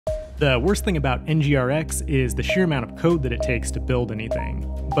The worst thing about NGRX is the sheer amount of code that it takes to build anything.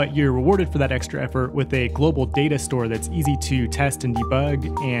 But you're rewarded for that extra effort with a global data store that's easy to test and debug,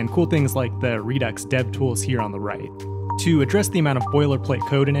 and cool things like the Redux dev tools here on the right. To address the amount of boilerplate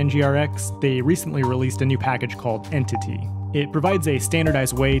code in NGRX, they recently released a new package called Entity. It provides a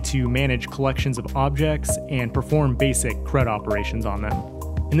standardized way to manage collections of objects and perform basic CRUD operations on them.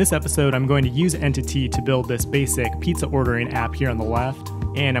 In this episode, I'm going to use Entity to build this basic pizza ordering app here on the left,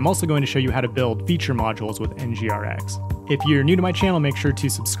 and I'm also going to show you how to build feature modules with NGRX. If you're new to my channel, make sure to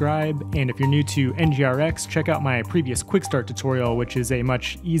subscribe, and if you're new to NGRX, check out my previous quick start tutorial, which is a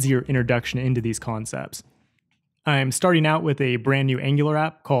much easier introduction into these concepts. I'm starting out with a brand new Angular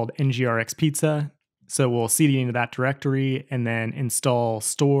app called NGRX Pizza, so we'll cd into that directory and then install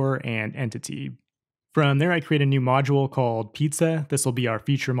store and entity. From there, I create a new module called Pizza. This will be our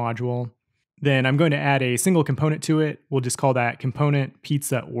feature module. Then I'm going to add a single component to it. We'll just call that component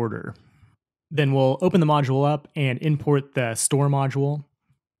pizza order. Then we'll open the module up and import the store module.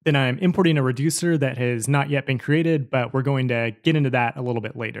 Then I'm importing a reducer that has not yet been created, but we're going to get into that a little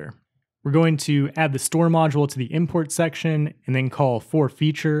bit later. We're going to add the store module to the import section and then call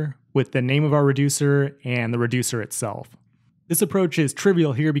forFeature with the name of our reducer and the reducer itself. This approach is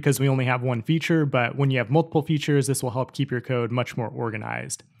trivial here because we only have one feature, but when you have multiple features, this will help keep your code much more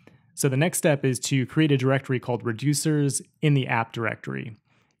organized. So the next step is to create a directory called reducers in the app directory.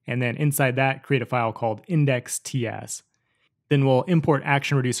 And then inside that, create a file called index.ts. Then we'll import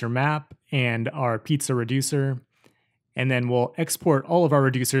action reducer map and our pizza reducer. And then we'll export all of our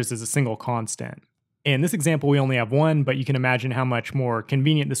reducers as a single constant. In this example, we only have one, but you can imagine how much more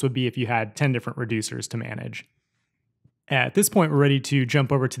convenient this would be if you had 10 different reducers to manage. At this point, we're ready to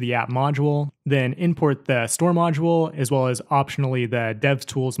jump over to the app module, then import the store module, as well as optionally the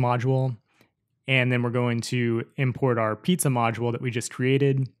DevTools module. And then we're going to import our pizza module that we just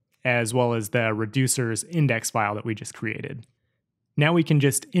created, as well as the reducers index file that we just created. Now we can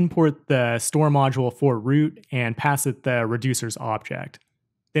just import the store module for root and pass it the reducers object.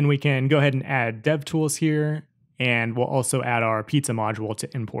 Then we can go ahead and add DevTools here, and we'll also add our pizza module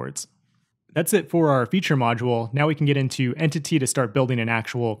to imports. That's it for our feature module. Now we can get into Entity to start building an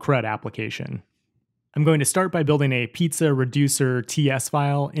actual CRUD application. I'm going to start by building a pizza reducer TS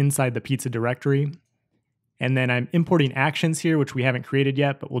file inside the pizza directory. And then I'm importing actions here, which we haven't created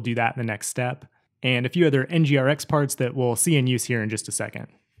yet, but we'll do that in the next step. And a few other NGRX parts that we'll see in use here in just a second.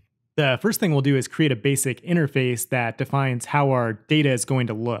 The first thing we'll do is create a basic interface that defines how our data is going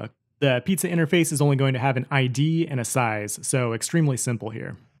to look. The pizza interface is only going to have an ID and a size, so extremely simple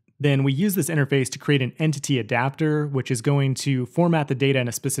here. Then we use this interface to create an entity adapter, which is going to format the data in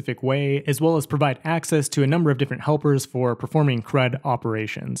a specific way, as well as provide access to a number of different helpers for performing CRUD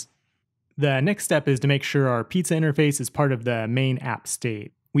operations. The next step is to make sure our pizza interface is part of the main app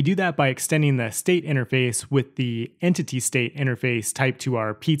state. We do that by extending the state interface with the entity state interface typed to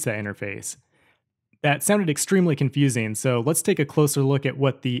our pizza interface. That sounded extremely confusing, so let's take a closer look at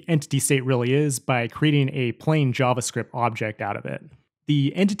what the entity state really is by creating a plain JavaScript object out of it.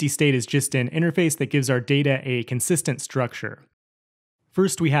 The entity state is just an interface that gives our data a consistent structure.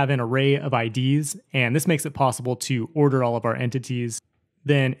 First, we have an array of IDs, and this makes it possible to order all of our entities.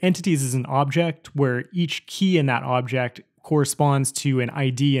 Then entities is an object where each key in that object corresponds to an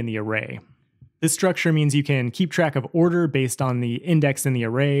ID in the array. This structure means you can keep track of order based on the index in the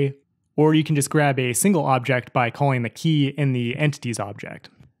array, or you can just grab a single object by calling the key in the entities object.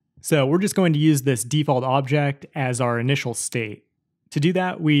 So we're just going to use this default object as our initial state. To do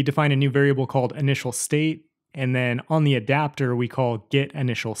that, we define a new variable called initial state, and then on the adapter, we call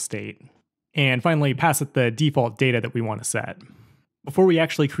getInitialState. And finally, pass it the default data that we want to set. Before we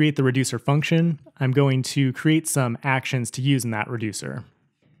actually create the reducer function, I'm going to create some actions to use in that reducer.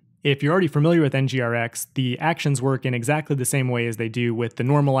 If you're already familiar with NGRX, the actions work in exactly the same way as they do with the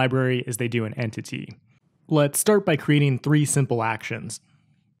normal library as they do in Entity. Let's start by creating 3 simple actions: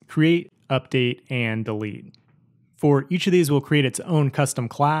 create, update, and delete. For each of these, we'll create its own custom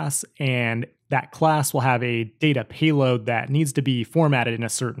class, and that class will have a data payload that needs to be formatted in a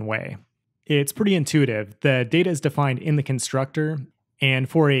certain way. It's pretty intuitive. The data is defined in the constructor, and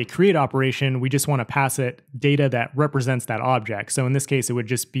for a create operation, we just want to pass it data that represents that object. So in this case, it would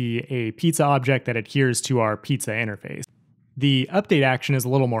just be a pizza object that adheres to our pizza interface. The update action is a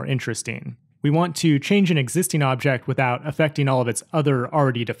little more interesting. We want to change an existing object without affecting all of its other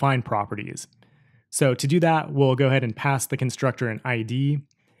already defined properties. So to do that, we'll go ahead and pass the constructor an ID,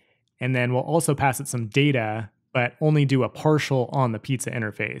 and then we'll also pass it some data, but only do a partial on the pizza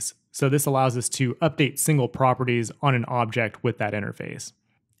interface. So this allows us to update single properties on an object with that interface.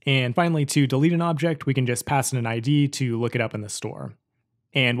 And finally, to delete an object, we can just pass it an ID to look it up in the store.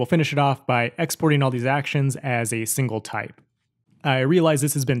 And we'll finish it off by exporting all these actions as a single type. I realize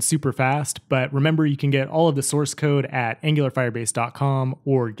this has been super fast, but remember you can get all of the source code at angularfirebase.com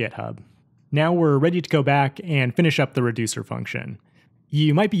or GitHub. Now we're ready to go back and finish up the reducer function.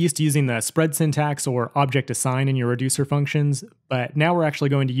 You might be used to using the spread syntax or object assign in your reducer functions, but now we're actually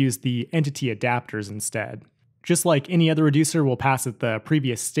going to use the entity adapters instead. Just like any other reducer, we'll pass it the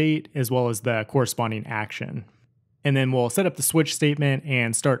previous state as well as the corresponding action. And then we'll set up the switch statement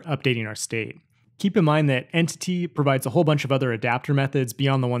and start updating our state. Keep in mind that entity provides a whole bunch of other adapter methods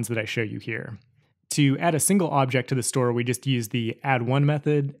beyond the ones that I show you here. To add a single object to the store, we just use the add1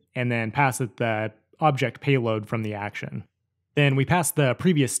 method and then pass it the object payload from the action. Then we pass the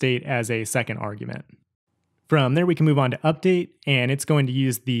previous state as a second argument. From there we can move on to update, and it's going to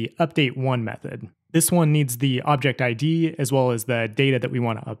use the update1 method. This one needs the object ID as well as the data that we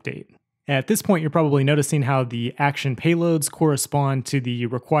want to update. At this point you're probably noticing how the action payloads correspond to the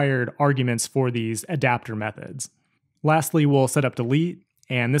required arguments for these adapter methods. Lastly, we'll set up delete,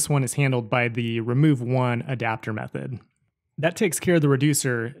 and this one is handled by the remove1 adapter method. That takes care of the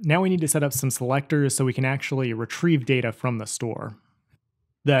reducer. Now we need to set up some selectors so we can actually retrieve data from the store.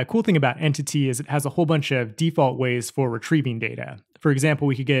 The cool thing about entity is it has a whole bunch of default ways for retrieving data. For example,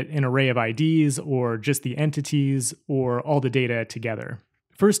 we could get an array of IDs or just the entities or all the data together.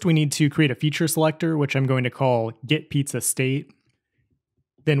 First, we need to create a feature selector, which I'm going to call getPizzaState.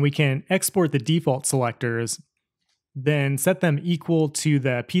 Then we can export the default selectors, then set them equal to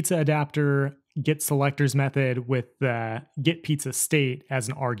the pizza adapter getSelectors method with the getPizzaState as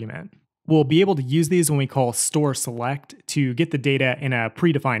an argument. We'll be able to use these when we call storeSelect to get the data in a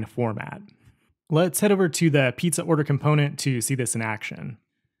predefined format. Let's head over to the pizza order component to see this in action.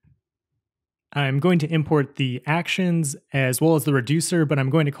 I'm going to import the actions as well as the reducer, but I'm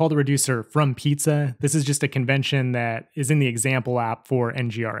going to call the reducer from pizza. This is just a convention that is in the example app for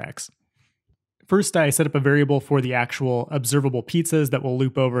NGRX. First, I set up a variable for the actual observable pizzas that will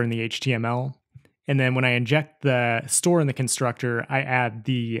loop over in the HTML. And then when I inject the store in the constructor, I add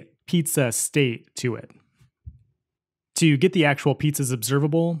the pizza state to it. To get the actual pizzas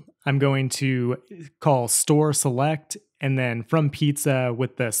observable, I'm going to call store select and then from pizza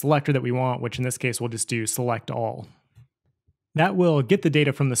with the selector that we want, which in this case we'll just do select all. That will get the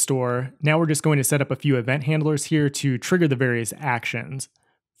data from the store. Now we're just going to set up a few event handlers here to trigger the various actions.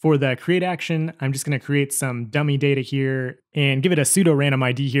 For the create action, I'm just going to create some dummy data here and give it a pseudo-random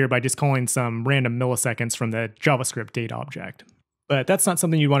ID here by just calling some random milliseconds from the JavaScript date object. But that's not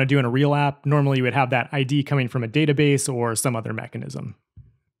something you'd want to do in a real app. Normally you would have that ID coming from a database or some other mechanism.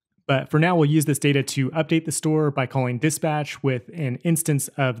 But for now, we'll use this data to update the store by calling dispatch with an instance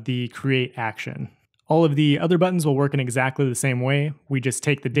of the create action. All of the other buttons will work in exactly the same way. We just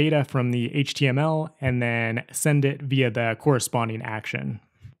take the data from the HTML and then send it via the corresponding action.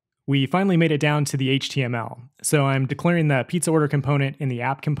 We finally made it down to the HTML. So I'm declaring the pizza order component in the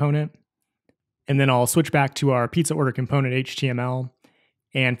app component. And then I'll switch back to our pizza order component HTML.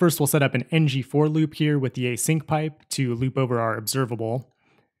 And first we'll set up an ng for loop here with the async pipe to loop over our observable.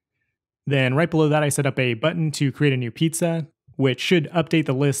 Then right below that I set up a button to create a new pizza, which should update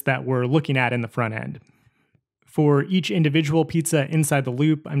the list that we're looking at in the front end. For each individual pizza inside the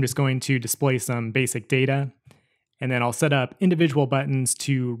loop, I'm just going to display some basic data. And then I'll set up individual buttons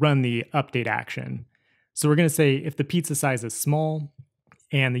to run the update action. So we're going to say if the pizza size is small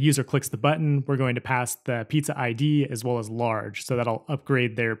and the user clicks the button, we're going to pass the pizza ID as well as large, so that'll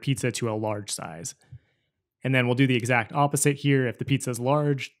upgrade their pizza to a large size. And then we'll do the exact opposite here. If the pizza is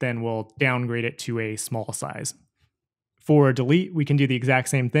large, then we'll downgrade it to a small size. For delete, we can do the exact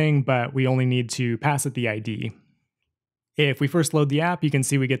same thing, but we only need to pass it the ID. If we first load the app, you can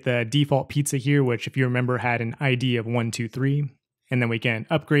see we get the default pizza here, which if you remember had an ID of 123, and then we can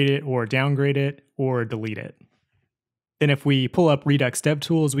upgrade it or downgrade it or delete it. Then if we pull up Redux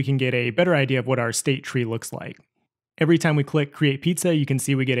DevTools, we can get a better idea of what our state tree looks like. Every time we click Create Pizza, you can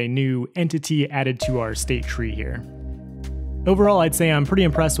see we get a new entity added to our state tree here. Overall, I'd say I'm pretty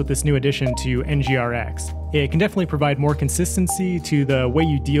impressed with this new addition to NGRX. It can definitely provide more consistency to the way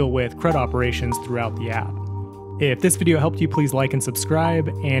you deal with CRUD operations throughout the app. If this video helped you, please like and subscribe,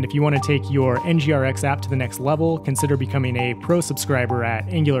 and if you want to take your NGRX app to the next level, consider becoming a pro subscriber at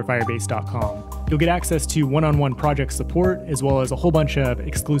angularfirebase.com. You'll get access to one-on-one project support, as well as a whole bunch of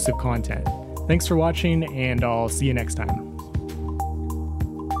exclusive content. Thanks for watching, and I'll see you next time.